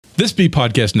This B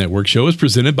Podcast Network show is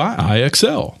presented by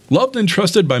IXL. Loved and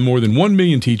trusted by more than 1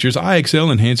 million teachers,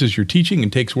 IXL enhances your teaching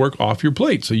and takes work off your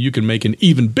plate so you can make an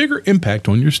even bigger impact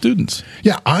on your students.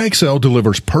 Yeah, IXL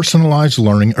delivers personalized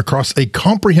learning across a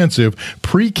comprehensive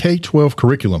pre-K-12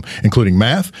 curriculum, including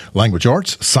math, language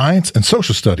arts, science, and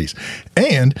social studies,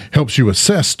 and helps you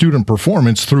assess student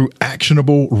performance through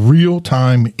actionable,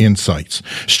 real-time insights.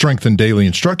 Strengthen daily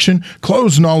instruction,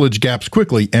 close knowledge gaps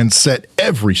quickly, and set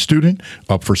every student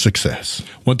up for success.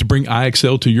 Want to bring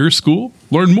IXL to your school?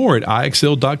 Learn more at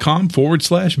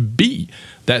IXL.com/B.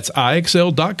 That's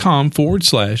IXL.com/BE.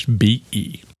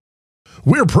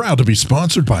 We're proud to be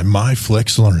sponsored by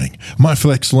MyFlex Learning.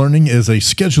 MyFlex Learning is a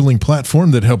scheduling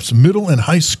platform that helps middle and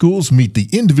high schools meet the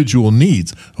individual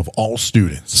needs of all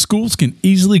students. Schools can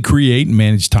easily create and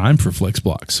manage time for flex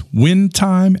blocks, win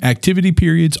time, activity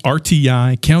periods,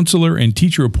 RTI, counselor and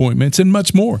teacher appointments, and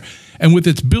much more. And with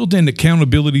its built-in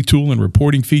accountability tool and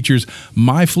reporting features,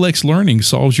 MyFlex Learning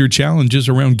solves your challenges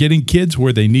around getting kids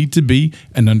where they need to be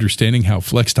and understanding how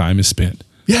flex time is spent.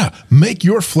 Yeah, make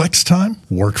your flex time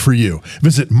work for you.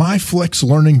 Visit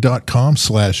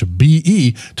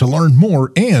myflexlearning.com/BE to learn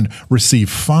more and receive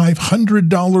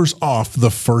 $500 off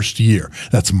the first year.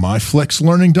 That's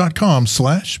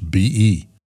myflexlearning.com/BE.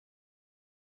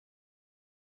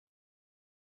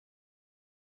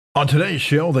 On today's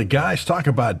show, the guys talk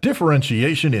about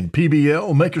differentiation in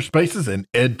PBL, makerspaces, and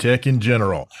Edtech in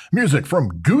general. Music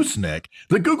from Gooseneck,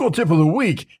 the Google Tip of the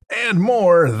Week, and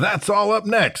more. That's all up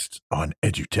next on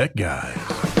Edutech Guys.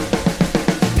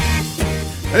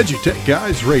 Edutech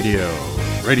Guys Radio.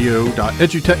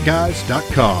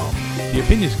 Radio.edutechguys.com. The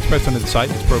opinions expressed on the site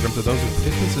and its programs are those of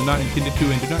participants and not intended to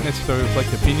and do not necessarily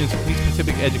reflect the opinions of any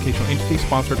specific educational entity,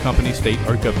 sponsor, company, state,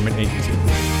 or government agency.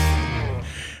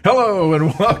 Hello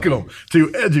and welcome to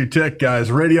Edutech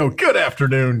Guys Radio. Good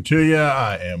afternoon to you.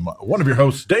 I am one of your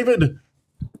hosts, David.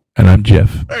 And I'm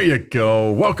Jeff. There you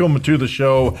go. Welcome to the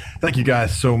show. Thank you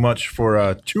guys so much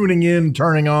for tuning in,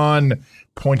 turning on,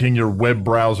 pointing your web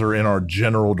browser in our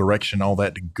general direction, all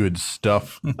that good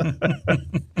stuff.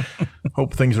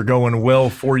 Hope things are going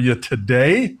well for you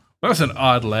today. That's an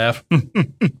odd laugh.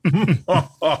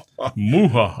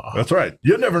 Muhaha. That's right.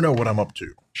 You never know what I'm up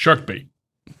to. Shark bait.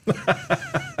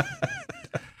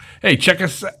 Hey, check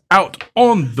us out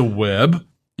on the web.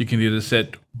 You can do this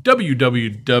at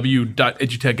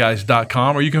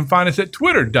www.edutechguys.com or you can find us at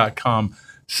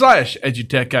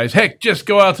twitter.com/edutechguys. Heck, just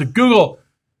go out to Google,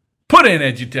 put in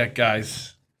Edutech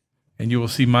Guys, and you will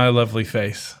see my lovely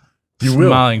face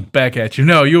smiling back at you.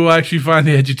 No, you will actually find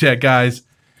the Edutech Guys.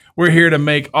 We're here to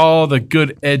make all the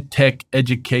good EdTech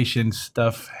education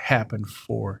stuff happen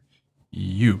for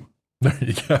you. There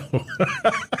you go.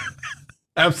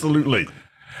 Absolutely.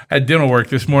 Had dental work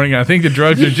this morning. I think the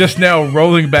drugs are just now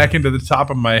rolling back into the top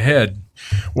of my head.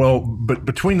 Well, but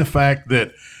between the fact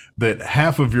that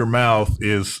half of your mouth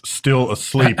is still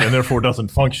asleep and therefore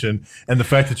doesn't function, and the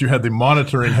fact that you had the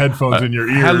monitoring headphones in your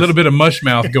ears. I had a little bit of mush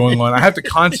mouth going on. I have to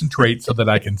concentrate so that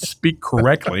I can speak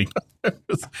correctly.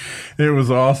 It was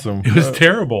awesome. It was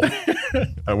terrible.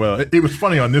 Well, it was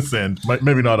funny on this end,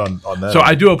 maybe not on that. So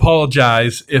I do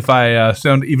apologize if I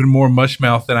sound even more mush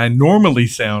mouth than I normally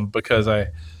sound because I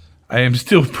am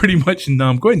still pretty much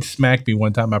numb. Go ahead and smack me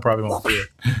one time. I probably won't do it.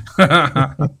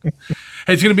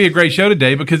 Hey, it's going to be a great show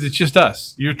today because it's just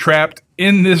us. You're trapped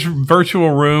in this virtual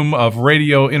room of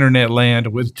radio internet land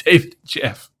with David and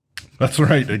Jeff. That's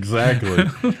right. Exactly.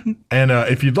 And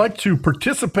if you'd like to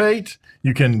participate,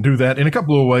 you can do that in a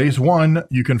couple of ways. One,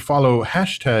 you can follow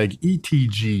hashtag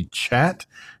ETGchat.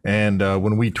 And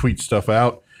when we tweet stuff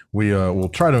out, we'll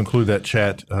try to include that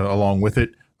chat along with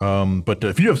it. But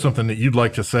if you have something that you'd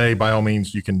like to say, by all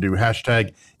means, you can do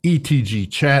hashtag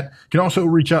ETGchat. You can also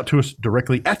reach out to us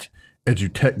directly at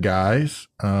Edutech Guys.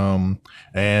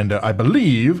 And I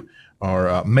believe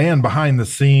our man behind the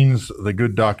scenes, the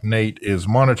good Doc Nate, is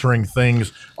monitoring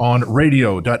things on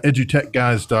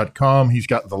radio.edutechguys.com. He's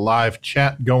got the live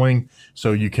chat going,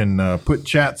 so you can put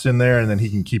chats in there, and then he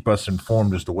can keep us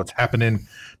informed as to what's happening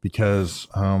because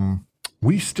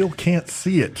we still can't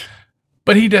see it.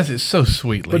 But he does it so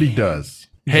sweetly. But he does.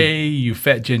 Hey, you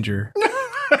fat ginger.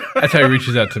 That's how he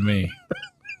reaches out to me.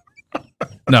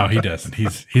 No, he doesn't.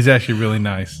 He's actually really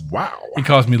nice. Wow. He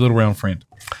calls me little round friend.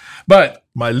 But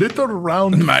my little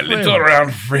round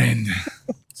friend.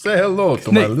 Say hello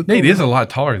to my little Nate is a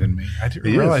lot taller than me. I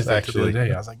didn't realize that actually. the other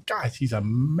day. I was like, guys, he's a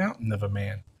mountain of a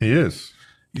man. He is.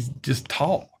 He's just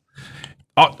tall.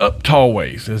 Up tall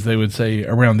ways, as they would say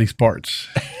around these parts.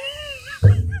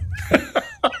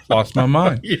 Lost my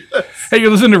mind. Yes. Hey,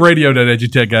 you're listening to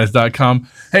radio.edutechguys.com.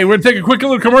 Hey, we're going to take a quick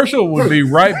little commercial. We'll be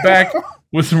right back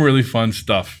with some really fun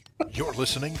stuff. You're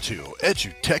listening to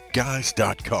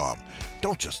EdutechGuys.com.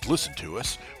 Don't just listen to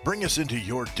us, bring us into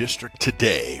your district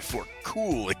today for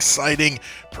cool, exciting,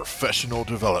 professional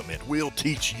development. We'll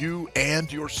teach you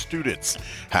and your students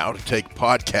how to take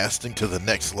podcasting to the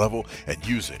next level and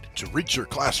use it to reach your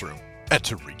classroom and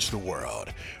to reach the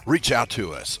world. Reach out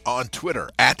to us on Twitter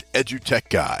at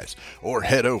EdutechGuys or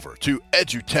head over to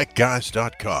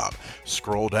EdutechGuys.com.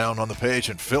 Scroll down on the page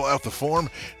and fill out the form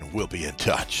and we'll be in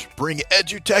touch. Bring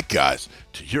EdUtech Guys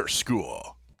to your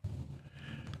school.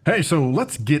 Hey, so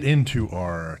let's get into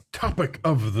our topic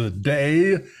of the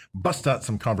day, bust out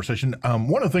some conversation.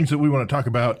 One of the things that we want to talk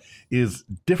about is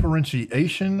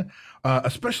differentiation,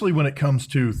 especially when it comes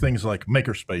to things like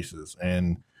makerspaces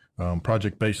and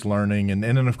project-based learning, and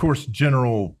then, of course,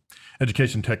 general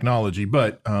education technology,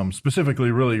 but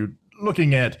specifically really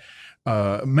looking at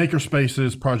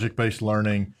makerspaces, project-based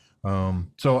learning.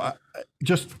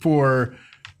 Just for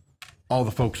all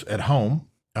the folks at home,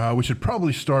 we should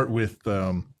probably start with,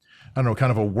 I don't know,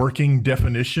 kind of a working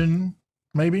definition,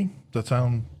 maybe? Does that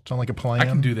sound like a plan? I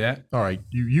can do that. All right,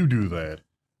 you do that.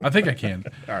 I think I can.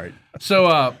 All right.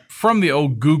 So from the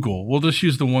old Google, we'll just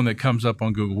use the one that comes up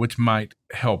on Google, which might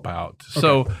help out. Okay.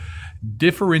 So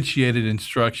differentiated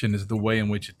instruction is the way in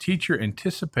which a teacher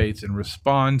anticipates and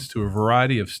responds to a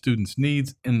variety of students'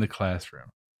 needs in the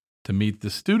classroom. To meet the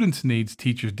students' needs,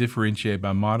 teachers differentiate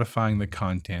by modifying the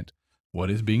content, what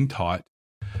is being taught,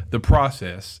 the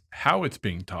process, how it's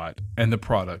being taught, and the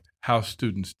product, how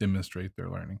students demonstrate their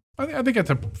learning. I think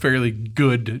that's a fairly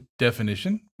good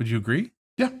definition. Would you agree?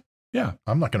 Yeah.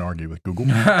 I'm not going to argue with Google.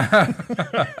 We're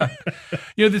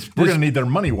going to need their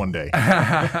money one day.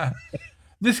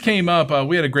 This came up.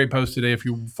 We had a great post today. If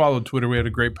you followed Twitter, we had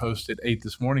a great post at 8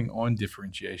 this morning on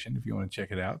differentiation. If you want to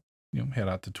check it out, head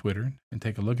out to Twitter and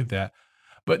take a look at that.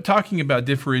 But talking about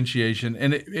differentiation,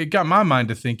 and it got my mind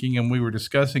to thinking, and we were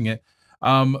discussing it,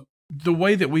 the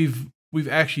way that we've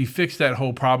actually fixed that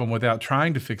whole problem without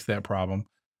trying to fix that problem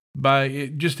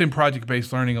just in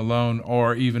project-based learning alone,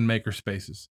 or even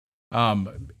makerspaces,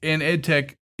 and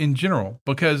EdTech in general,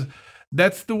 because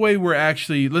that's the way we're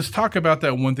actually, let's talk about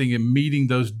that one thing and meeting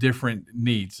those different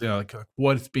needs, like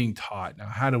what's being taught. Now,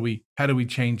 how do we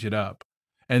change it up?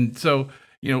 And so,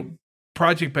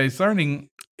 project-based learning,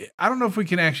 I don't know if we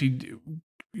can actually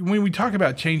when we talk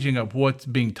about changing up what's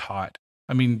being taught,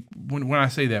 I mean, when I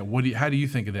say that, how do you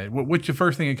think of that? What's the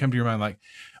first thing that comes to your mind? Like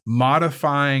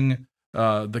modifying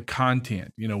the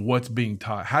content, what's being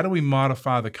taught. How do we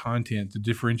modify the content to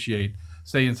differentiate,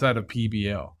 say, inside of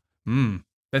PBL?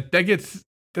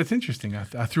 That's interesting. I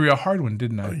threw you a hard one,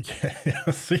 didn't I?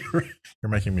 Yeah. See, you're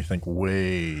making me think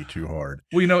way too hard.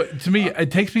 Well, to me,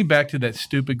 it takes me back to that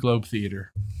stupid Globe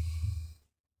Theater.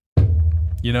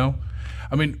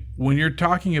 I mean, when you're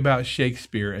talking about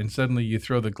Shakespeare and suddenly you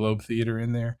throw the Globe Theater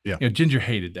in there, Ginger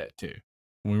hated that too.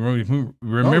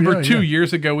 Remember 2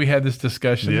 years ago, we had this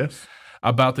discussion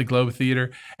about the Globe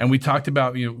Theater, and we talked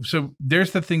about, so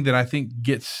there's the thing that I think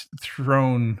gets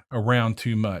thrown around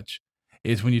too much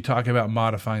is when you talk about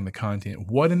modifying the content.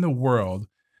 What in the world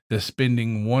does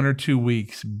spending 1 or 2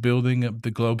 weeks building up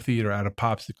the Globe Theater out of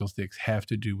popsicle sticks have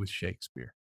to do with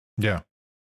Shakespeare? Yeah.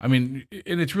 I mean,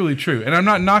 and it's really true. And I'm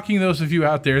not knocking those of you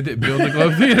out there that build the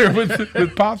Globe Theater with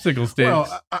popsicle sticks.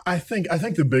 Well, I think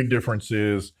the big difference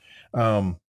is,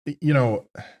 I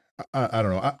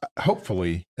don't know.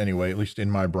 Hopefully, anyway, at least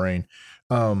in my brain,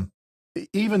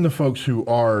 even the folks who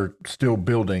are still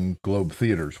building Globe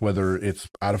Theaters, whether it's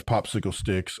out of popsicle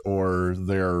sticks or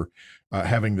they're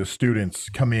having the students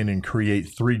come in and create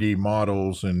 3D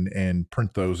models and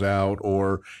print those out,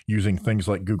 or using things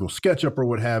like Google SketchUp or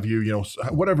what have you,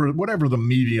 whatever the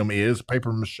medium is,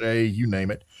 paper mache, you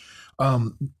name it.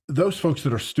 Those folks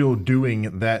that are still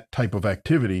doing that type of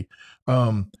activity,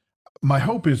 my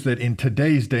hope is that in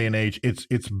today's day and age,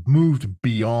 it's moved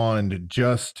beyond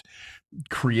just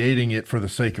creating it for the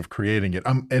sake of creating it.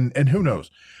 And who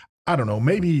knows? I don't know.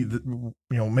 Maybe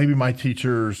maybe my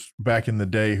teachers back in the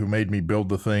day who made me build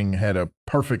the thing had a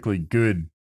perfectly good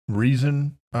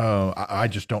reason. I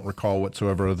just don't recall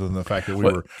whatsoever, other than the fact that we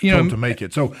were told to make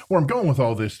it. So where I'm going with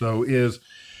all this, though, is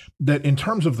that in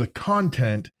terms of the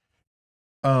content,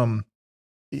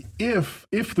 if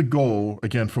the goal,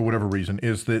 again, for whatever reason,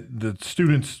 is that the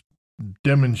students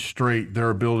demonstrate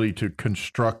their ability to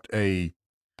construct a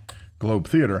Globe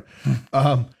Theater,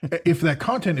 if that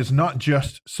content is not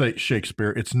just, say,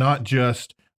 Shakespeare, it's not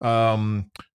just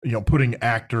putting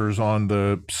actors on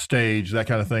the stage, that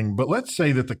kind of thing, but let's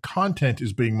say that the content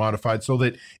is being modified so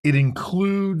that it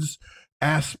includes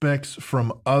aspects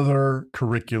from other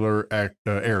curricular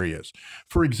areas.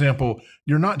 For example,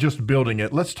 you're not just building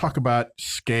it. Let's talk about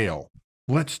scale.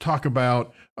 let's talk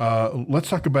about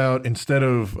instead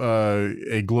of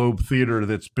a globe theater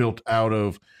that's built out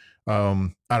of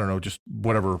I don't know, just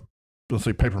whatever, let's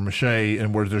say paper mache,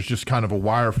 and where there's just kind of a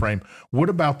wireframe. What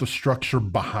about the structure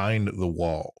behind the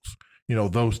walls?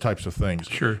 Those types of things.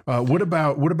 Sure. What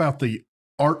about the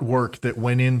artwork that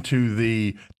went into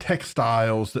the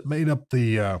textiles that made up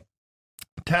the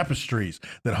tapestries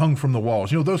that hung from the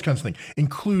walls? Those kinds of things.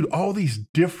 Include all these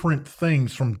different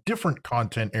things from different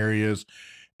content areas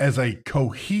as a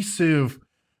cohesive,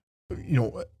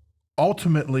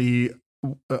 ultimate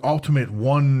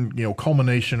one,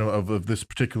 culmination of this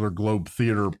particular globe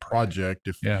theater project.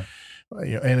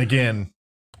 And again,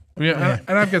 and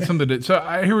I've got something to. So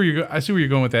I see where you're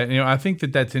going with that. I think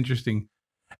that's interesting.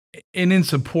 And in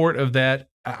support of that,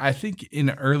 I think in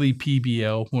early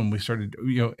PBL when we started,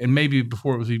 and maybe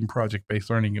before it was even project-based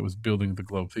learning, it was building the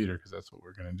globe theater because that's what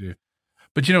we're going to do.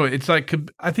 But it's like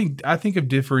I think of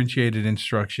differentiated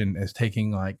instruction as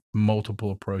taking like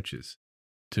multiple approaches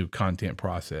to content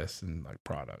process and like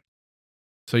product.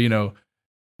 So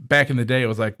back in the day, it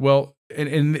was like, well,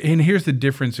 and here's the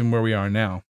difference in where we are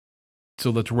now. So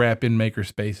let's wrap in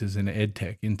makerspaces and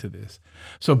Edtech into this.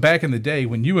 So back in the day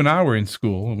when you and I were in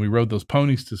school and we rode those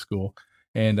ponies to school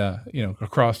and,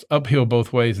 across uphill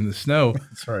both ways in the snow.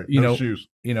 That's right. No shoes.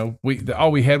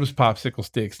 All we had was popsicle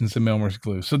sticks and some Elmer's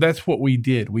glue. So that's what we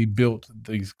did. We built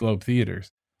these globe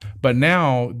theaters. But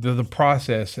now the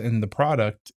process and the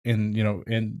product and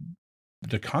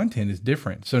the content is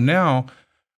different. So now,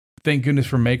 thank goodness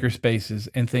for makerspaces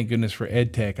and thank goodness for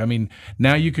Edtech. I mean,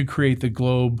 now you could create the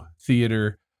globe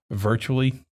theater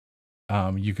virtually.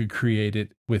 You could create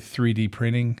it with 3D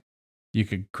printing. You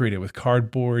could create it with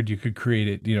cardboard. You could create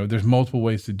it, there's multiple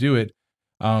ways to do it.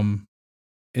 And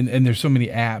there's so many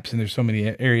apps and there's so many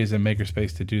areas in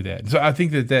makerspace to do that. So I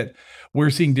think that we're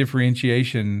seeing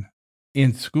differentiation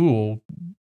in school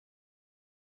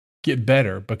get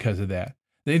better because of that.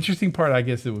 The interesting part, I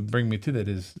guess, that would bring me to that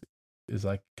is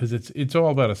like, because it's all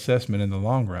about assessment in the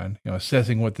long run,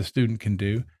 assessing what the student can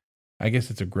do. I guess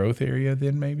it's a growth area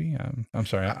then maybe. I'm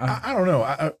sorry. I don't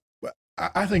know.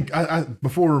 I think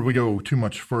before we go too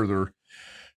much further,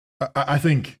 I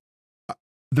think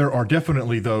there are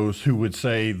definitely those who would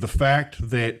say the fact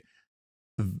that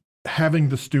having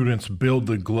the students build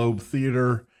the globe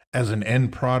theater as an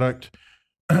end product,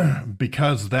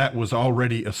 because that was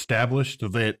already established,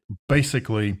 that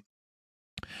basically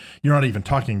you're not even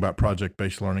talking about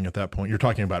project-based learning at that point. You're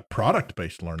talking about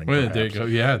product-based learning. Well, there you go.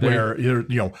 Yeah. Where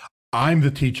I'm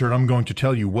the teacher and I'm going to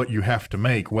tell you what you have to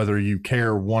make, whether you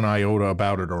care one iota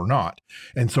about it or not.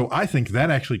 And so I think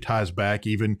that actually ties back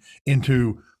even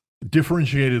into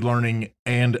differentiated learning.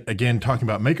 And again, talking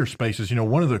about makerspaces,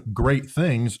 one of the great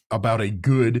things about a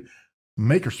good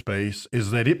makerspace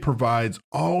is that it provides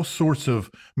all sorts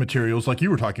of materials like you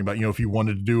were talking about, if you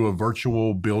wanted to do a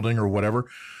virtual building or whatever,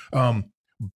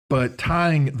 but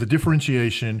tying the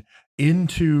differentiation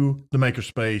into the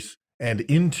makerspace and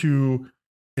into,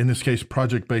 in this case,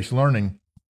 project-based learning,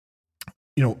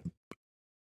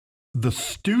 the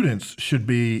students should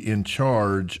be in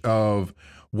charge of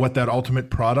what that ultimate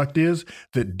product is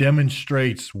that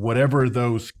demonstrates whatever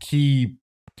those key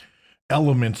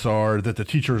elements are that the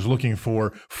teacher is looking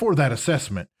for that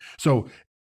assessment. So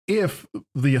if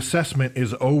the assessment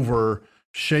is over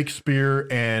Shakespeare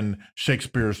and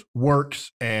Shakespeare's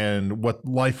works and what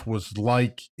life was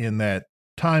like in that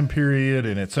time period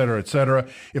and et cetera,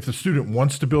 if the student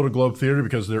wants to build a globe theater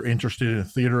because they're interested in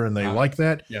theater and they like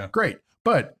that, great.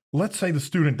 But let's say the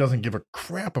student doesn't give a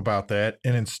crap about that,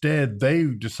 and instead they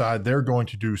decide they're going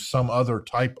to do some other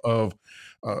type of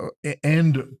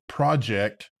end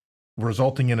project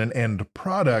resulting in an end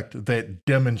product that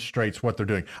demonstrates what they're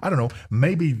doing. I don't know,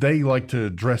 maybe they like to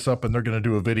dress up and they're going to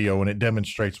do a video and it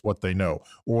demonstrates what they know,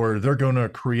 or they're going to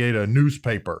create a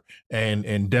newspaper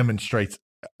and demonstrates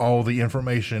all the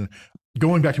information.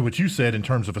 Going back to what you said in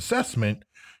terms of assessment,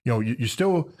 you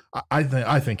still,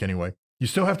 I think anyway, you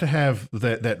still have to have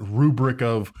that rubric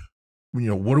of,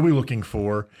 what are we looking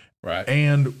for? Right.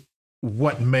 And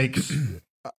what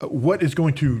is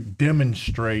going to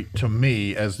demonstrate to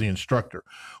me as the instructor?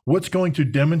 What's going to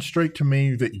demonstrate to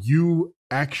me that you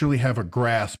actually have a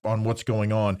grasp on what's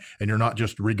going on and you're not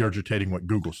just regurgitating what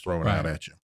Google's throwing out at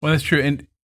you? Well, that's true. And,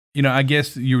 I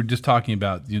guess you were just talking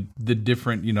about the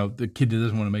different, the kid that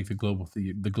doesn't want to make the globe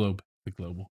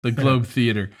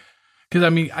theater. Because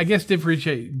I guess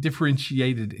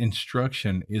differentiated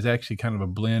instruction is actually kind of a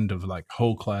blend of like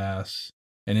whole class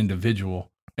and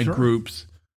individual and groups.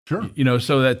 Sure.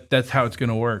 So that's how it's going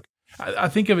to work. I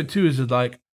think of it too as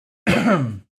like,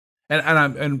 and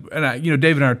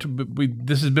David and I,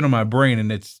 this has been on my brain,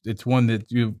 and it's one that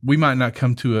we might not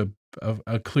come to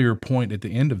a clear point at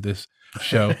the end of this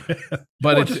show,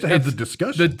 but it's just to have the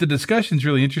discussion. The discussion is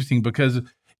really interesting because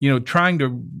trying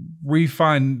to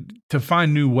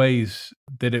find new ways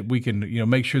that we can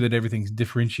make sure that everything's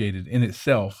differentiated in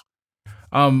itself.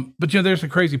 But there's a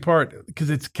crazy part because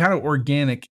it's kind of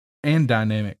organic and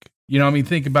dynamic.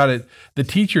 Think about it. The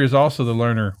teacher is also the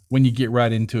learner when you get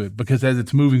right into it, because as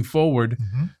it's moving forward,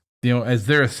 as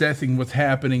they're assessing what's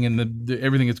happening and the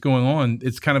everything that's going on,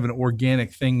 it's kind of an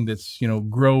organic thing that's,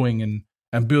 growing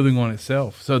and building on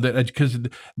itself. So that because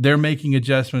they're making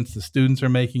adjustments, the students are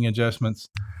making adjustments.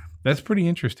 That's pretty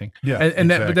interesting. Yeah.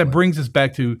 And exactly. that brings us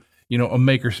back to, a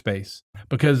makerspace,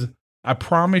 because I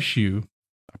promise you,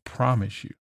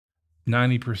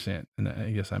 90%, and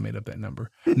I guess I made up that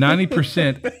number,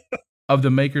 90% of the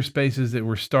maker spaces that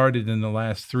were started in the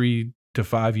last 3 to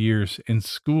 5 years in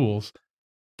schools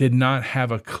did not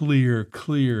have a clear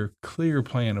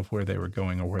plan of where they were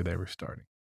going or where they were starting.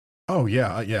 Oh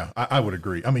yeah. I would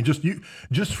agree. I mean,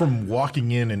 just from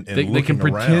walking in and they can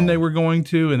pretend around. They were going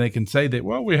to, and they can say that,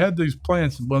 well, we had these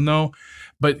plans. Well, no,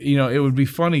 but it would be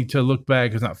funny to look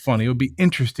back. It's not funny. It would be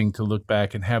interesting to look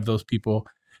back and have those people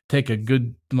take a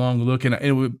good long look. And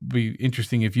it would be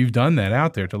interesting if you've done that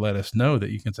out there to let us know that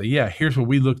you can say, yeah, here's where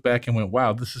we looked back and went,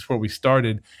 wow, this is where we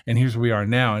started, and here's where we are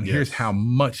now. And here's how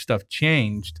much stuff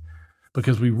changed,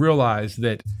 because we realized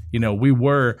that, we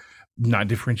were not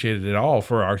differentiated at all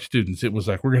for our students. It was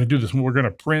like, we're going to do this, and we're going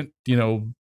to print,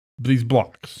 these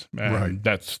blocks. And right.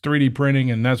 That's 3D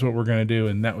printing, and that's what we're going to do.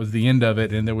 And that was the end of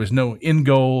it. And there was no end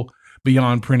goal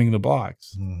beyond printing the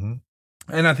blocks. Mm-hmm.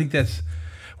 And I think that's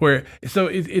where, so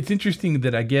it's interesting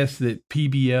that I guess that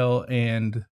PBL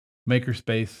and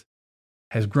Makerspace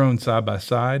has grown side by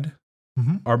side.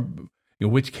 Or,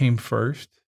 which came first,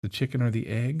 the chicken or the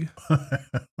egg?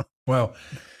 Well,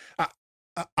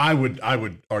 I would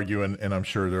argue, and I'm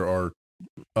sure there are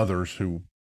others who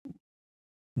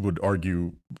would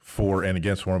argue for and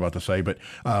against what I'm about to say, but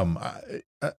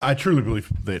I truly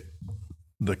believe that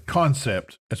the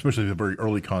concept, especially the very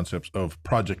early concepts of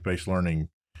project-based learning,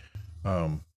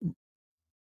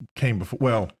 came before.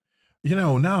 Well,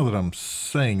 now that I'm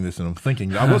saying this and I'm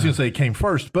thinking, I was going to say it came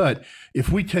first, but if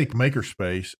we take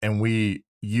Makerspace and we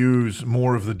use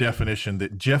more of the definition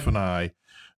that Jeff and I,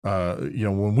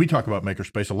 when we talk about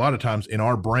Makerspace, a lot of times in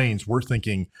our brains, we're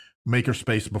thinking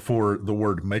Makerspace before the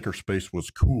word Makerspace was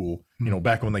cool,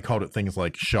 back when they called it things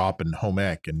like shop and home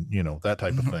ec and, that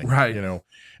type of thing. Right.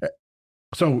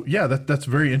 So yeah, that's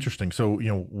very interesting. So,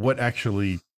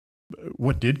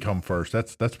 what did come first?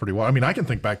 That's pretty wild. I mean, I can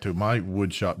think back to my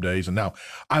wood shop days, and now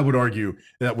I would argue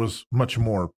that was much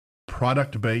more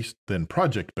product based than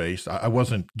project based. I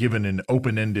wasn't given an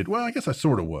open ended. Well, I guess I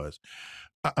sort of was.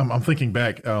 I'm thinking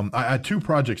back. I had 2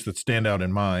 projects that stand out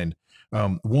in mind.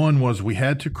 One was we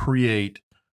had to create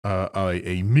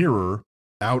a mirror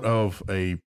out of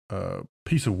a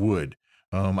piece of wood.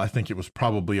 I think it was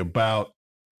probably about,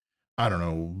 I don't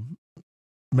know,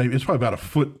 maybe it's probably about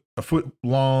a foot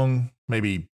long,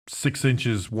 maybe 6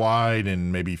 inches wide,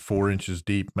 and maybe 4 inches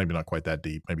deep. Maybe not quite that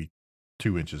deep. Maybe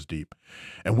 2 inches deep,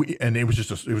 and it was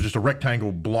just a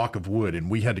rectangle block of wood, and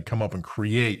we had to come up and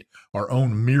create our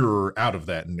own mirror out of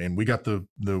that, and we got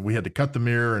we had to cut the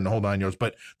mirror and the whole 9 yards,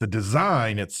 but the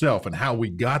design itself and how we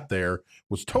got there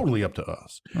was totally up to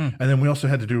us. And then we also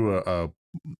had to do a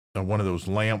one of those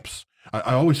lamps.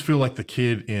 I always feel like the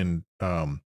kid in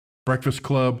Breakfast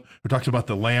Club who talks about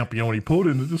the lamp, when he pulled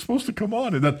it and it's supposed to come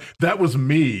on, and that was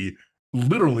me.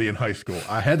 Literally in high school,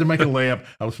 I had to make a lamp.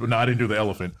 I didn't do the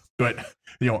elephant, but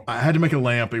I had to make a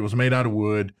lamp. It was made out of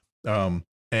wood, and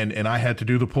I had to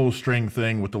do the pull string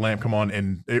thing with the lamp come on,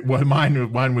 and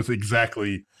mine was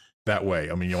exactly that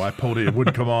way. I mean, I pulled it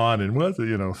wouldn't come on, and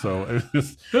so it was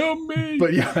just help me.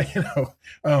 But yeah,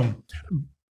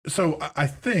 so I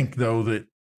think though that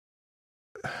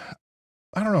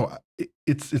I don't know.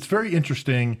 It's very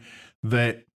interesting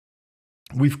that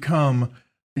we've come.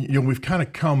 We've kind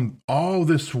of come all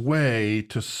this way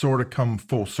to sort of come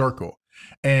full circle.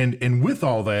 And with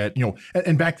all that,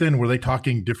 and back then, were they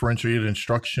talking differentiated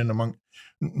instruction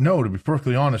no, to be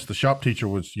perfectly honest, the shop teacher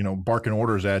was, barking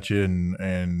orders at you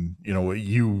and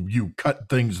you cut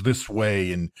things this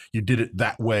way and you did it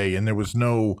that way. And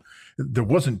there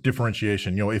wasn't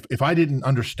differentiation. If I didn't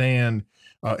understand,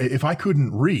 if I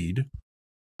couldn't read,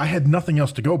 I had nothing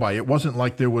else to go by. It wasn't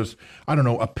like there was, I don't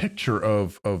know, a picture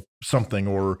of something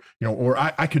or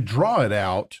I could draw it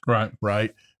out. Right.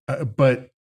 Right.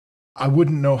 But I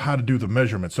wouldn't know how to do the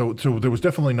measurement. So there was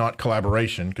definitely not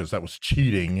collaboration, because that was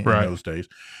cheating in those days.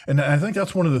 And I think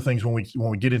that's one of the things when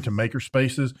we get into maker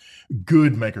spaces,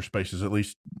 good maker spaces, at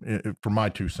least for my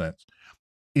 2 cents.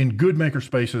 In good maker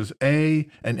spaces,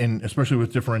 and especially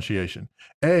with differentiation,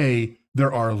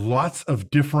 there are lots of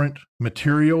different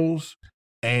materials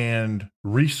and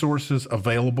resources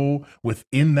available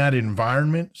within that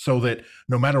environment, so that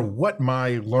no matter what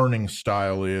my learning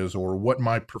style is or what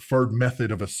my preferred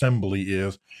method of assembly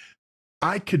is,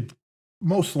 I could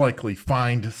most likely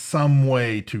find some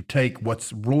way to take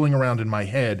what's rolling around in my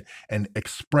head and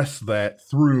express that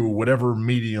through whatever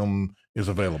medium is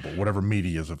available, whatever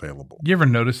media is available. You ever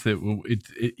notice that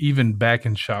even back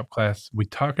in shop class, we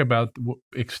talk about,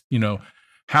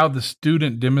 how the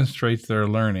student demonstrates their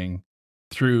learning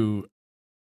through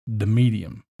the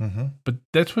medium. Mm-hmm. But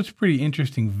that's what's pretty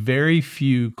interesting. Very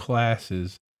few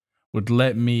classes would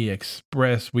let me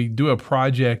express. We do a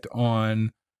project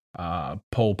on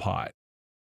Pol Pot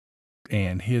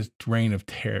and his reign of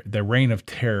terror, the reign of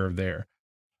terror there.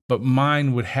 But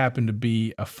mine would happen to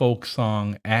be a folk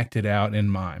song acted out in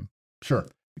mime. Sure.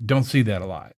 Don't see that a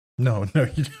lot. No,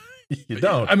 you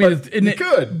don't. I mean, you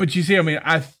could. But you see, I mean,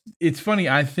 it's funny.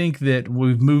 I think that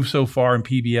we've moved so far in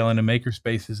PBL and in maker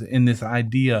spaces in this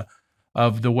idea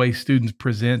of the way students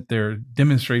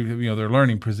demonstrate, their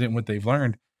learning, present what they've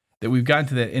learned, that we've gotten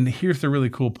to that. And here's the really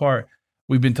cool part.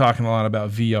 We've been talking a lot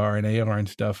about VR and AR and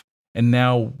stuff. And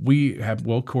now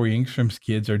Corey Engstrom's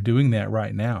kids are doing that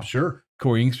right now. Sure.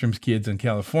 Corey Engstrom's kids in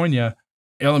California,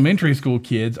 elementary school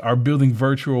kids are building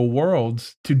virtual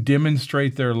worlds to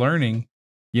demonstrate their learning.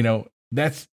 You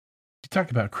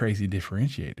talk about crazy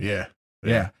differentiated.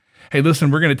 Yeah. Hey, listen,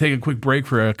 we're going to take a quick break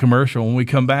for a commercial. When we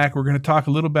come back, we're going to talk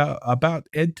a little about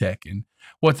Edtech and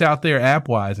what's out there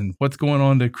app-wise and what's going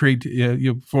on to create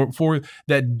for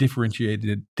that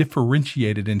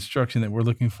differentiated instruction that we're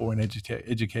looking for in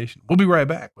education. We'll be right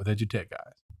back with Edutech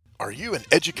Guys. Are you an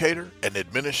educator, an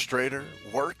administrator,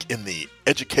 work in the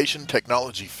education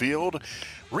technology field?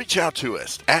 Reach out to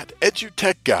us at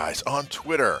Edutech Guys on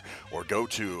Twitter, or go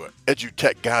to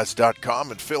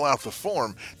edutechguys.com and fill out the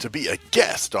form to be a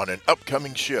guest on an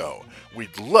upcoming show.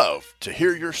 We'd love to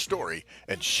hear your story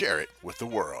and share it with the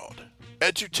world.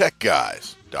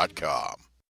 edutechguys.com.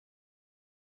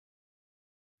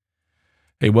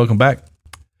 Hey, welcome back.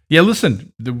 Yeah,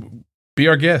 listen, be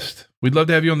our guest. We'd love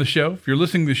to have you on the show. If you're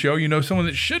listening to the show, you know someone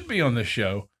that should be on the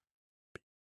show.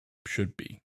 Should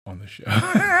be on the show.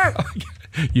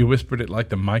 You whispered it like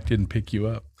the mic didn't pick you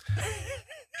up.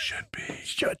 Should be.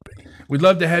 We'd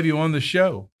love to have you on the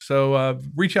show. So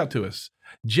reach out to us.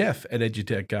 Jeff at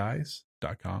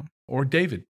edutechguys.com or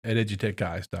David at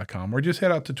edutechguys.com, or just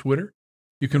head out to Twitter.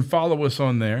 You can follow us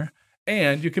on there,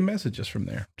 and you can message us from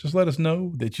there. Just let us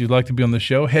know that you'd like to be on the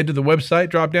show. Head to the website,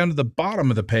 drop down to the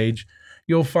bottom of the page.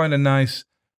 You'll find a nice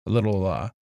little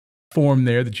form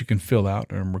there that you can fill out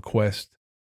and request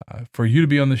for you to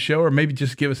be on the show, or maybe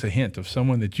just give us a hint of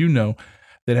someone that you know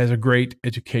that has a great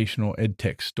educational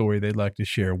EdTech story they'd like to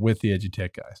share with the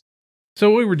EduTech Guys.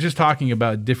 So we were just talking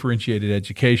about differentiated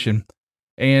education,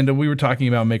 and we were talking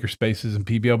about maker spaces and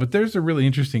PBL, but there's a really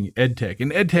interesting EdTech,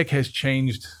 and EdTech has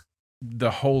changed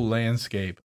the whole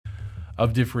landscape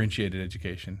of differentiated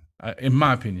education. In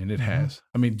my opinion, it has.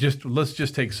 I mean, let's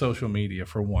just take social media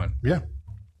for one. Yeah.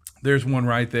 There's one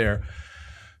right there.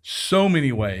 So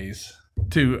many ways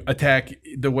to attack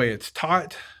the way it's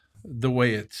taught, the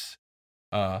way it's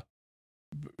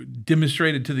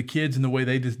demonstrated to the kids, and the way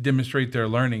they just demonstrate their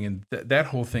learning. And that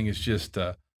whole thing is just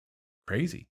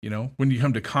crazy. When you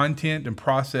come to content and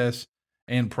process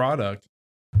and product,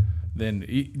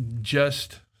 then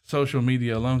just social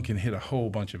media alone can hit a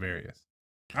whole bunch of areas.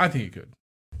 I think it could.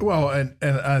 Well, and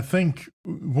I think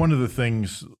one of the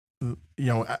things,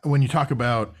 when you talk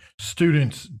about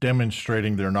students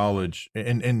demonstrating their knowledge,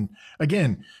 and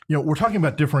again, we're talking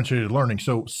about differentiated learning.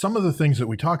 So some of the things that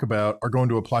we talk about are going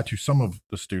to apply to some of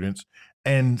the students,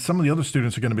 and some of the other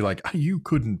students are going to be like, you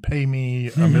couldn't pay me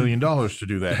 $1 million to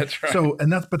do that. That's right. So,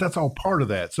 but that's all part of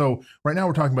that. So right now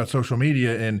we're talking about social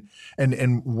media, and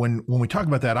when we talk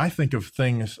about that, I think of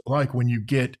things like when you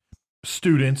get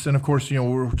students, and of course,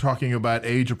 we're talking about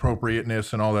age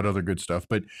appropriateness and all that other good stuff.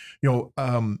 But,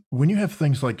 when you have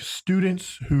things like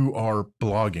students who are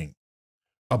blogging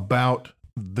about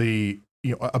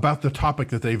about the topic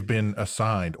that they've been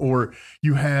assigned, or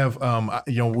you have,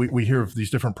 we hear of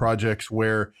these different projects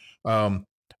where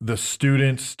the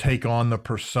students take on the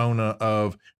persona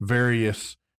of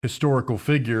various historical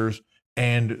figures,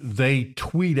 and they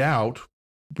tweet out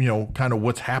kind of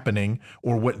what's happening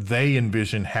or what they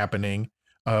envision happening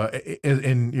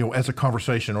in as a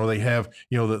conversation, or they have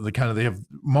the kind of they have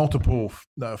multiple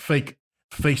fake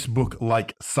Facebook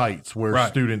like sites where Right.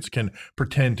 students can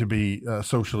pretend to be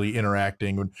socially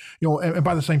interacting, and and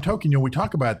by the same token, we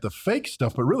talk about the fake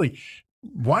stuff, but really,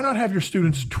 why not have your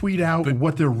students tweet out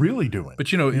what they're really doing?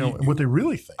 But and what they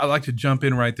really think. I like to jump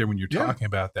in right there when you're Yeah. talking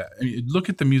about that. I mean, look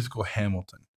at the musical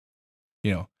Hamilton.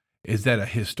 Is that a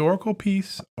historical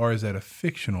piece or is that a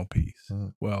fictional piece?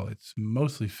 Mm. Well, it's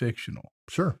mostly fictional.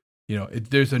 Sure.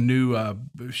 There's a new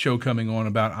show coming on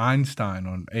about Einstein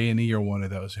on A&E or one of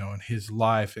those, and his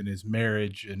life and his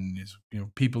marriage and his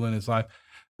people in his life,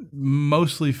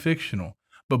 mostly fictional.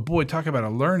 But boy, talk about a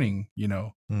learning,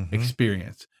 Mhm.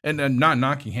 experience. And I'm not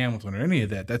knocking Hamilton or any of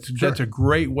that. That's a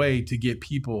great way to get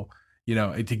people,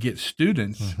 to get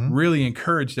students Mhm. really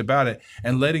encouraged about it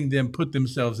and letting them put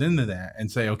themselves into that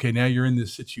and say, okay, now you're in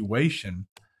this situation,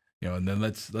 and then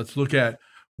let's look at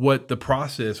what the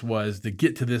process was to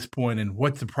get to this point, and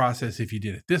what's the process if you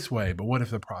did it this way, but what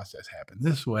if the process happened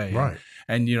this way? Right.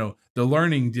 And the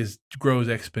learning just grows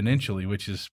exponentially, which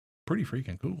is pretty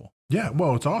freaking cool. Yeah,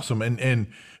 well, it's awesome, and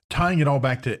tying it all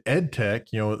back to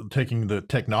EdTech, taking the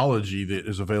technology that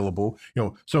is available,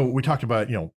 So we talked about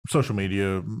social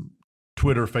media,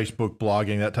 Twitter, Facebook,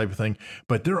 blogging, that type of thing,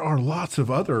 but there are lots of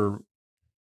other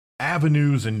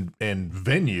avenues and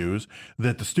venues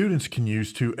that the students can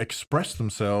use to express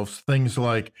themselves. Things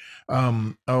like,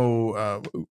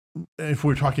 if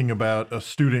we're talking about a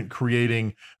student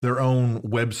creating their own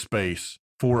web space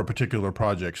for a particular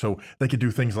project, so they could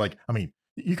do things like,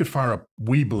 you could fire up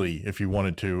Weebly if you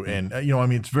wanted to, and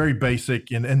it's very basic,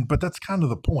 but that's kind of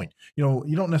the point.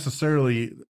 You don't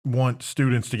necessarily want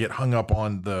students to get hung up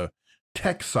on the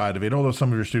tech side of it, although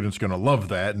some of your students are going to love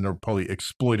that and they'll probably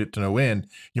exploit it to no end,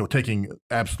 taking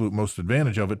absolute most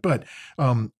advantage of it. But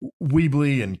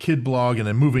Weebly and KidBlog, and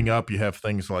then moving up, you have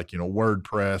things like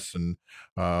WordPress and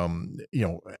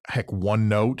heck,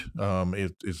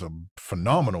 OneNote is a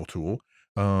phenomenal tool.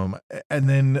 And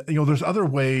then there's other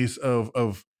ways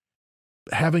of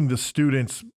having the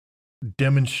students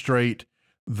demonstrate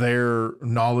their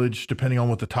knowledge depending on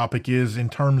what the topic is in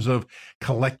terms of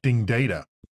collecting data.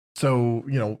 So,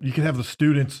 you can have the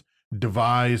students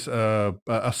devise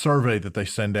a survey that they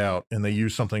send out, and they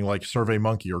use something like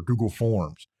SurveyMonkey or Google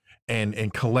Forms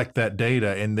and collect that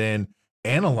data, and then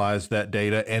analyze that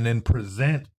data, and then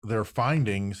present their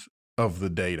findings of the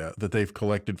data that they've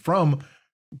collected from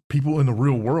people in the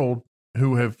real world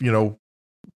who have,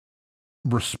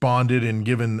 responded and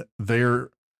given their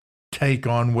take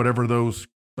on whatever those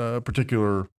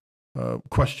particular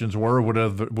questions were,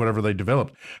 whatever they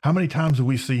developed. How many times have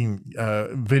we seen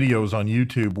videos on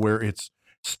YouTube where it's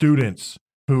students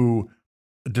who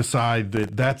decide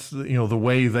that that's the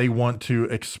way they want to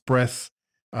express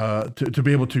to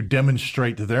be able to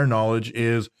demonstrate their knowledge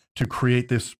is to create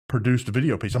this produced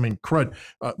video piece. Crud,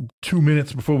 2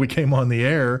 minutes before we came on the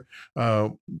air,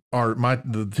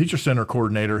 the teacher center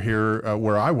coordinator here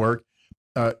where I work,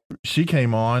 she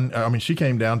came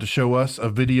down to show us a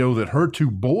video that her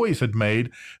two boys had made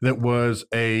that was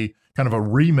a kind of a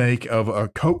remake of a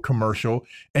Coke commercial.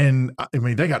 And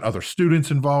they got other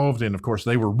students involved, and of course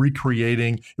they were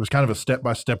recreating. It was kind of a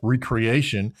step-by-step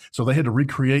recreation. So they had to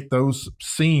recreate those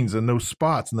scenes and those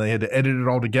spots, and they had to edit it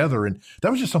all together. And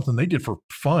that was just something they did for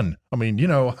fun.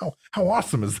 How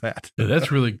awesome is that? Yeah,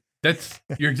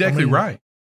 you're exactly right.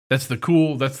 That's the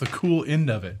cool end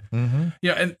of it. Mm-hmm.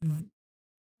 Yeah. And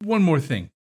one more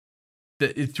thing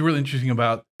that it's really interesting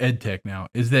about EdTech now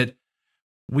is that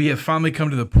we have finally come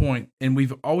to the point, and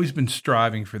we've always been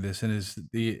striving for this. And as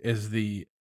the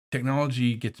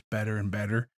technology gets better and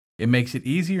better, it makes it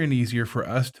easier and easier for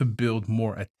us to build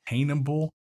more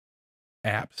attainable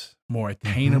apps, more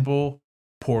attainable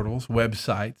portals,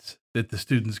 websites that the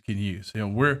students can use.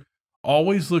 We're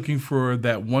always looking for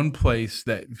that one place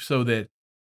so that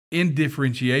in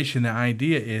differentiation, the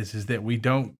idea is that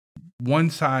one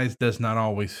size does not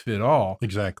always fit all.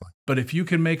 Exactly. But if you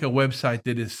can make a website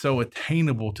that is so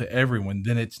attainable to everyone,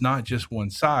 then it's not just one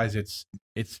size. It's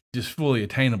just fully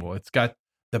attainable. It's got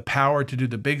the power to do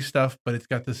the big stuff, but it's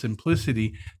got the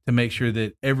simplicity to make sure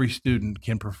that every student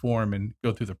can perform and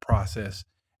go through the process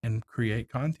and create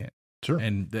content. Sure.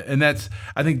 And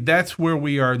I think that's where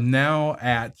we are now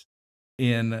at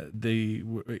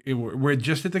we're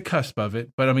just at the cusp of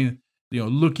it. But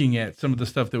looking at some of the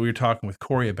stuff that we were talking with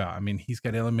Corey about, he's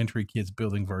got elementary kids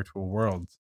building virtual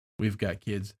worlds. We've got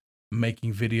kids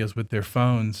making videos with their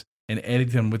phones and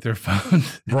editing them with their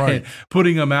phones, right?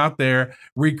 Putting them out there,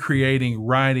 recreating,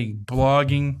 writing,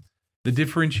 blogging. The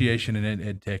differentiation in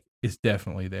EdTech is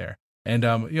definitely there. And,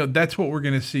 that's what we're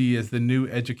going to see as the new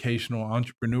educational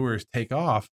entrepreneurs take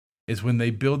off. is when they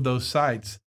build those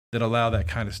sites that allow that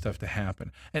kind of stuff to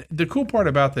happen. And the cool part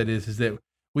about that is that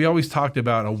we always talked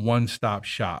about a one-stop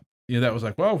shop. That was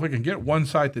like, well, if we can get one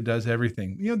site that does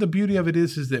everything. The beauty of it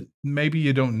is that maybe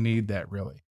you don't need that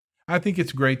really. I think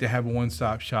it's great to have a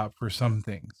one-stop shop for some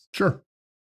things. Sure.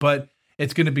 But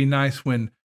it's going to be nice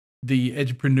when the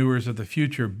edupreneurs of the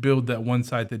future build that one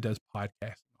site that does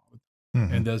podcasting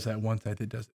and does that one site that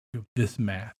does this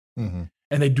math. And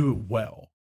they do it well.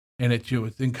 And it's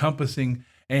encompassing,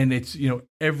 and it's,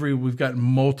 we've got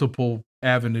multiple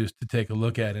avenues to take a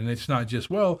look at. And it's not just,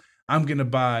 well, I'm going to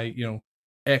buy,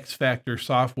 X Factor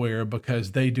software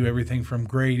because they do everything from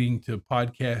grading to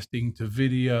podcasting to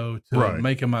video to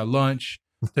making my lunch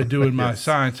to doing my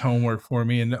science homework for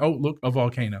me. And look, a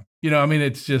volcano.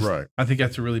 It's just, I think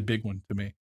that's a really big one to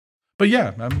me. But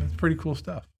yeah, it's pretty cool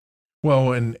stuff.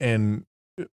 Well, and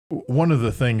one of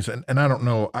the things, and I don't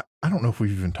know, I don't know if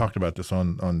we've even talked about this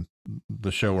on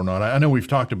the show or not. I know we've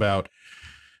talked about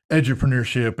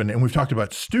edupreneurship and we've talked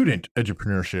about student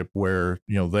edupreneurship where,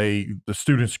 the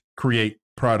students create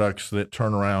products that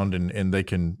turn around and they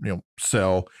can,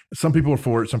 sell. Some people are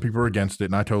for it, some people are against it,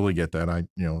 and I totally get that.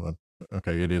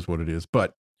 Okay, it is what it is.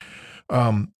 But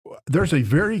there's a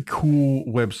very cool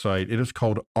website. It is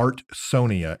called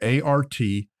Artsonia,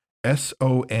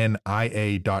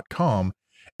 ARTSONIA.com,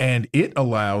 and it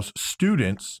allows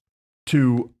students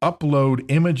to upload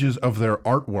images of their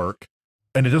artwork.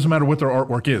 And it doesn't matter what their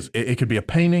artwork is. It could be a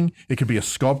painting. It could be a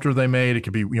sculpture they made. It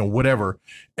could be, whatever.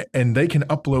 And they can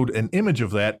upload an image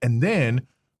of that. And then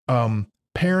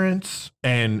parents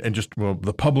and just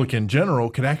the public in general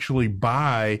could actually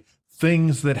buy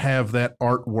things that have that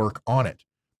artwork on it.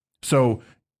 So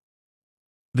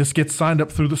this gets signed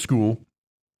up through the school,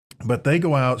 but they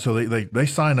go out. So they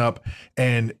sign up,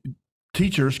 and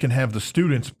teachers can have the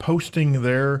students posting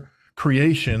their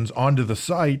creations onto the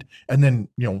site, and then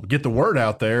get the word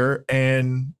out there,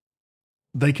 and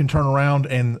they can turn around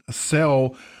and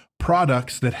sell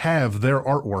products that have their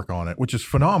artwork on it, which is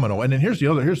phenomenal. And then here's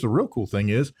the real cool thing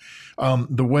is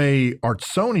the way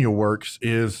Artsonia works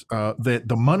is that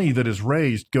the money that is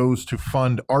raised goes to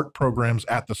fund art programs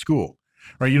at the school,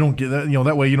 right? You don't get that,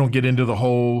 that way you don't get into the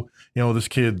whole, this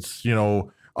kid's,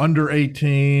 under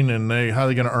 18 and how are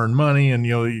they going to earn money, and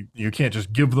you can't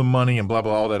just give them money and blah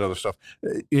blah, all that other stuff.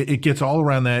 It gets all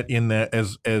around that, in that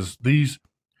as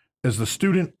the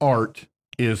student art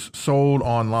is sold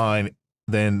online,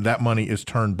 then that money is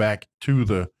turned back to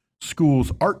the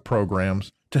school's art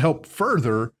programs to help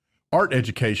further art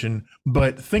education.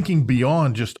 But thinking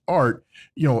beyond just art,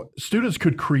 students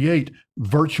could create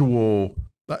virtual.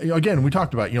 Again, we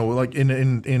talked about, like in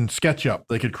SketchUp,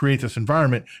 they could create this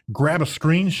environment, grab a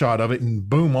screenshot of it, and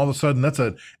boom, all of a sudden that's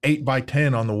a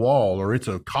 8x10 on the wall, or it's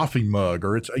a coffee mug,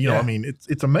 or it's,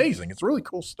 it's amazing. It's really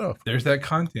cool stuff. There's that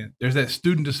content. There's that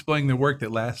student displaying their work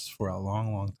that lasts for a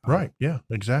long, long time. Right. Yeah,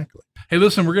 exactly. Hey,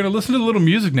 listen, we're going to listen to a little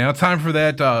music now. Time for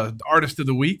that Artist of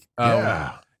the Week.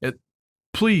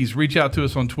 Please reach out to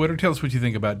us on Twitter. Tell us what you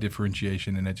think about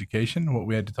differentiation in education, what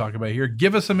we had to talk about here.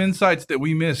 Give us some insights that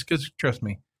we missed, because trust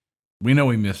me, we know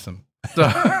we missed them. So,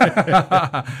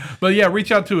 but yeah,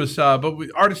 reach out to us.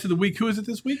 Artist of the Week, who is it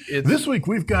this week? This week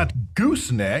we've got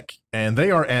Gooseneck, and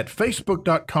they are at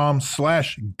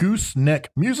facebook.com/Gooseneck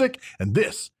Music, and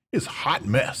this is Hot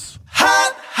Mess.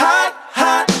 Hot, hot,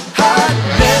 hot,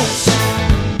 hot mess.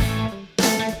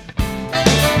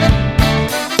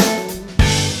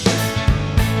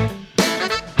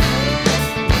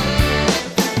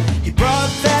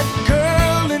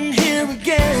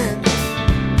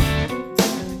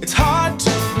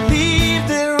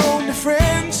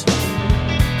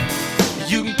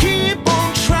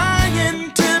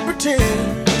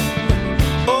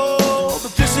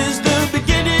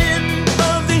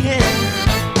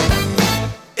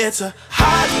 It's a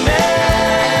hot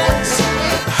mess,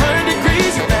 100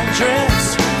 degrees in that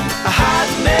dress, a hot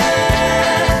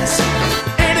mess,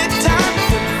 anytime to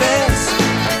confess.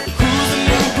 Who's the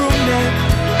new brunette,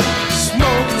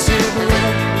 smoking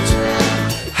cigarettes?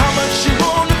 How much you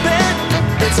wanna bet?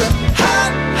 It's a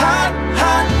hot, hot,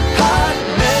 hot, hot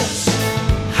mess.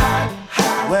 Hot,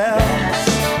 hot, well, mess.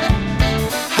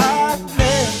 Hot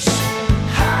mess.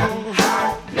 Hot,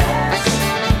 hot mess.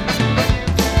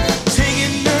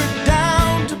 Taking her down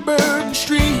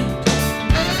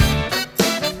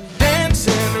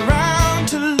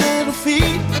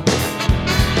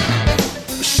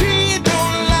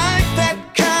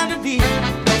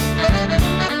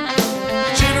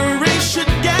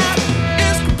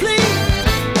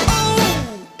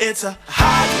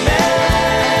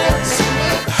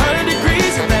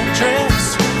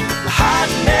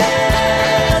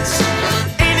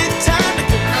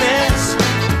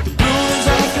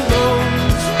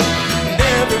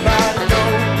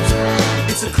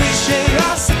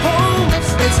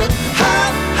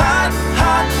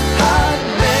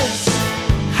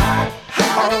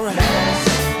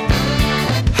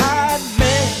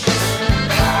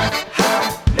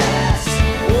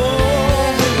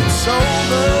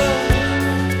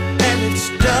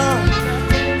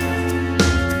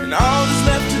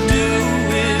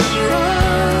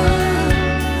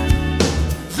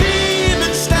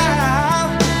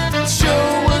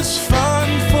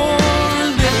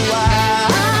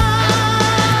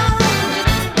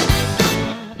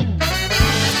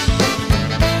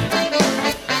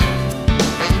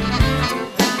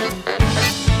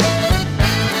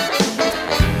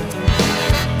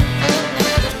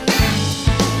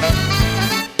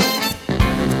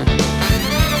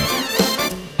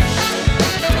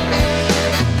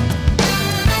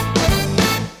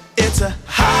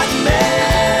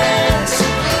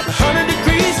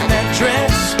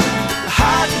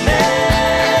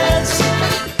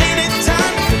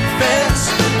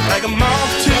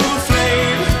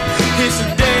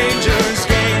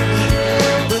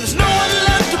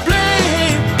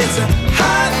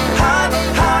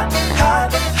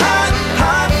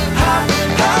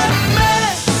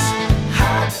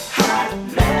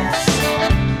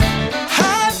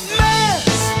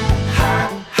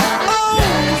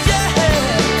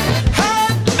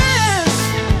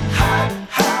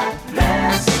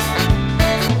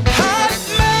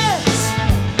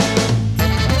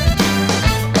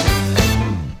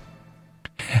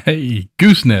Hey,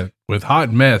 Gooseneck with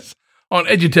Hot Mess on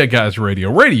EduTech Guys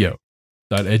Radio,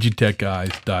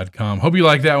 radio.edutechguys.com. Hope you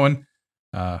like that one.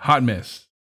 Hot Mess.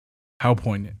 How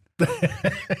poignant.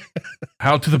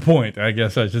 How to the point, I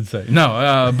guess I should say.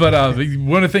 No, but we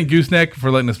want to thank Gooseneck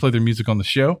for letting us play their music on the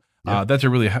show. That's a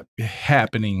really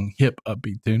happening, hip,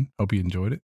 upbeat tune. Hope you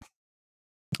enjoyed it.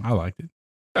 I liked it.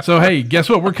 So, hey, guess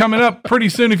what? We're coming up pretty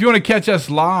soon. If you want to catch us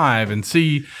live and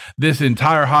see this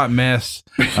entire hot mess.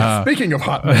 Speaking of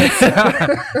hot mess.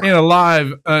 In a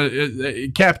live,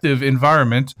 captive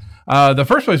environment, the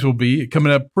first place we'll be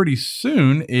coming up pretty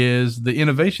soon is the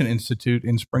Innovation Institute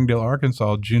in Springdale,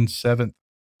 Arkansas, June 7th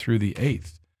through the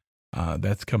 8th.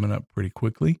 That's coming up pretty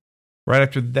quickly. Right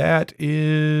after that,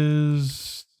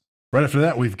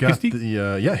 we've got HISTE?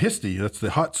 HISTE. That's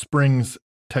the Hot Springs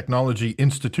Technology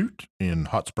Institute in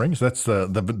Hot Springs. That's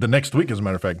the next week, as a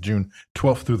matter of fact, June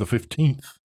 12th through the 15th.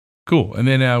 Cool. And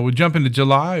then we'll jump into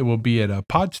July. We'll be at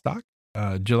Podstock,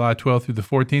 July 12th through the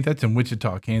 14th. That's in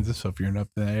Wichita, Kansas. So if you're up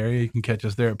in that area, you can catch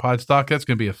us there at Podstock. That's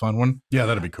going to be a fun one. Yeah,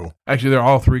 that'll be cool. Actually, they're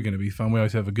all three going to be fun. We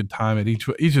always have a good time at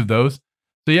each of those.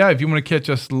 So yeah, if you want to catch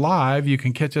us live, you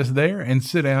can catch us there and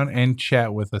sit down and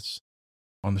chat with us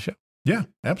on the show. Yeah,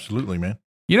 absolutely, man.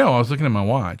 You know, I was looking at my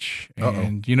watch,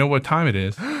 and you know what time it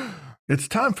is? It's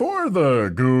time for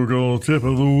the Google Tip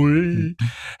of the Week.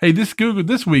 Hey, this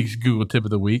week's Google Tip of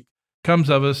the Week comes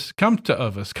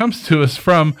to us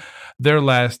from their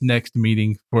next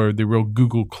meeting for the real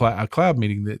Google Cloud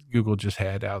meeting that Google just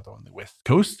had out on the West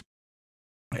Coast.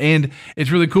 And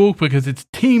it's really cool because it's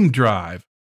Team Drive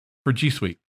for G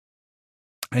Suite.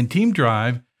 And Team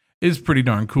Drive is pretty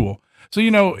darn cool. So,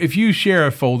 you know, if you share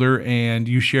a folder and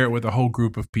you share it with a whole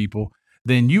group of people,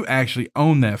 then you actually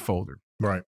own that folder.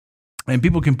 Right. And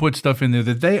people can put stuff in there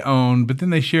that they own, but then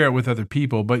they share it with other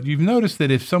people. But you've noticed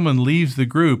that if someone leaves the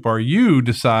group or you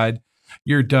decide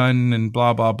you're done and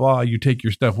blah, blah, blah, you take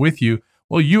your stuff with you,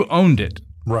 well, you owned it.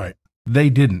 Right. They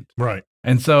didn't. Right.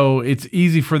 And so it's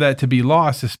easy for that to be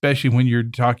lost, especially when you're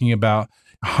talking about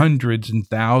hundreds and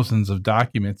thousands of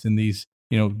documents in these,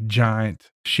 you know, giant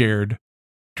shared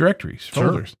directories,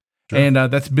 folders. Sure. And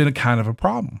that's been a kind of a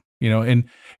problem, you know, and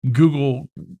Google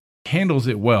handles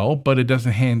it well, but it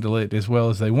doesn't handle it as well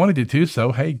as they wanted it to.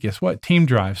 So, hey, guess what? Team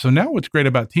Drive. So now what's great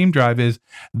about Team Drive is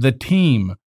the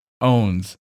team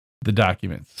owns the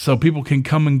documents. So people can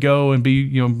come and go and be,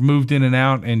 you know, moved in and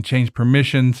out and change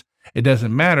permissions. It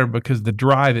doesn't matter because the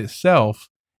drive itself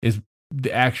is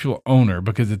the actual owner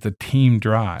because it's a team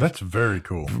drive. That's very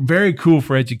cool. Very cool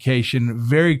for education,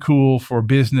 very cool for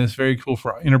business, very cool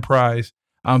for enterprise.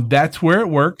 That's where it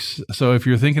works. So if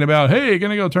you're thinking about, hey, going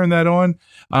to go turn that on,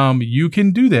 you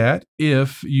can do that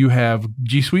if you have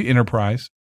G Suite Enterprise,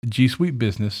 G Suite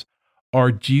Business,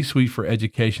 or G Suite for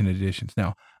Education editions.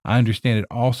 Now, I understand it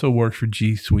also works for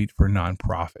G Suite for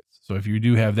nonprofits. So if you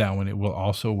do have that one, it will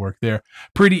also work there.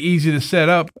 Pretty easy to set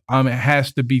up. It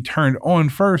has to be turned on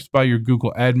first by your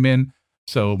Google admin.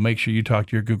 So make sure you talk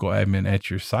to your Google admin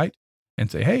at your site and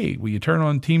say, hey, will you turn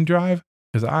on Team Drive?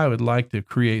 Because I would like to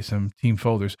create some team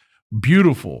folders.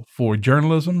 Beautiful for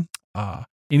journalism.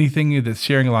 Anything that's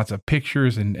sharing lots of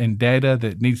pictures and data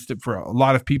that needs to, for a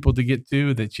lot of people to get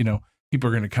to, that, you know, people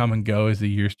are going to come and go as the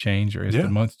years change or as the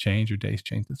months change or days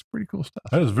change. That's pretty cool stuff.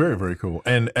 That is very, very cool.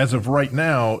 And as of right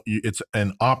now, it's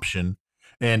an option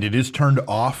and it is turned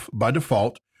off by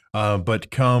default.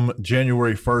 But come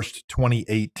January 1st,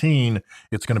 2018,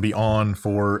 it's going to be on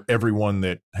for everyone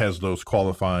that has those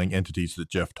qualifying entities that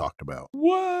Jeff talked about.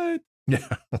 What? Yeah.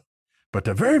 But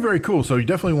very, very cool. So you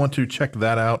definitely want to check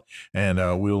that out.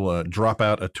 And we'll drop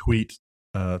out a tweet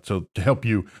to help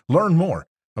you learn more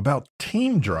about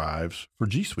team drives for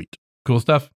G Suite. Cool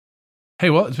stuff. Hey,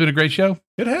 well, it's been a great show.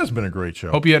 It has been a great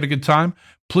show. Hope you had a good time.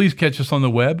 Please catch us on the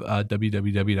web,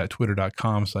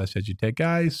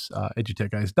 www.twitter.com/edutechguys,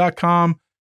 edutechguys.com.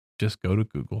 Just go to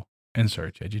Google and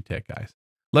search EduTech Guys.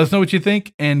 Let us know what you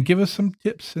think and give us some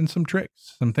tips and some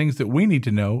tricks, some things that we need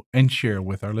to know and share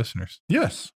with our listeners.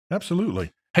 Yes,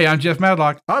 absolutely. Hey, I'm Jeff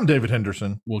Madlock. I'm David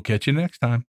Henderson. We'll catch you next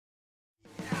time.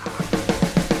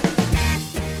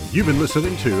 You've been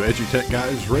listening to EduTech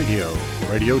Guys Radio,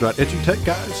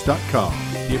 radio.edutechguys.com.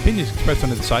 The opinions expressed on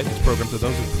this site and its programs are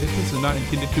those of participants and not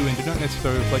intended to and do not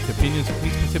necessarily reflect the opinions of any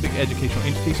specific educational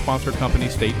entity, sponsor, company,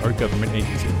 state, or government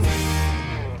agency.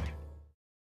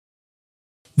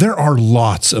 There are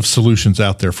lots of solutions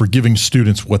out there for giving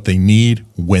students what they need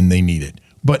when they need it.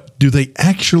 But do they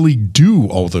actually do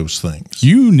all those things?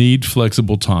 You need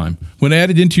flexible time. When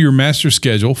added into your master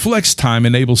schedule, Flex Time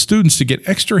enables students to get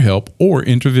extra help or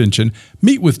intervention,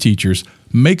 meet with teachers,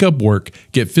 make up work,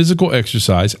 get physical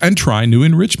exercise, and try new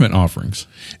enrichment offerings.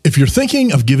 If you're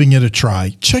thinking of giving it a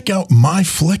try, check out My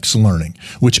Flex Learning,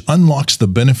 which unlocks the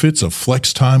benefits of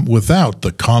flex time without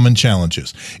the common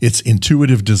challenges. Its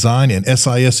intuitive design and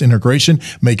SIS integration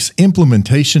makes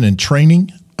implementation and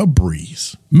training a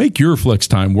breeze. Make your flex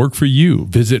time work for you.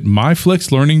 Visit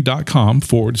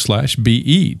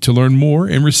myflexlearning.com/BE to learn more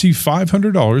and receive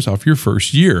 $500 off your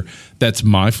first year. That's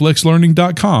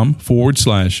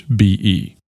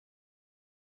myflexlearning.com/BE.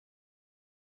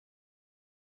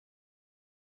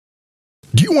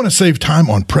 Do you want to save time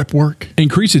on prep work?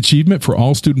 Increase achievement for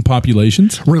all student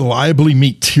populations? Reliably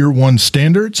meet Tier 1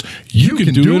 standards? You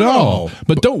can do it all,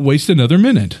 but don't waste another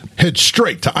minute. Head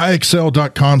straight to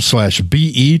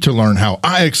IXL.com/BE to learn how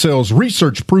IXL's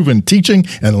research-proven teaching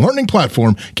and learning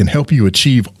platform can help you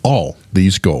achieve all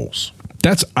these goals.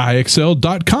 That's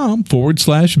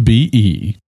IXL.com/BE.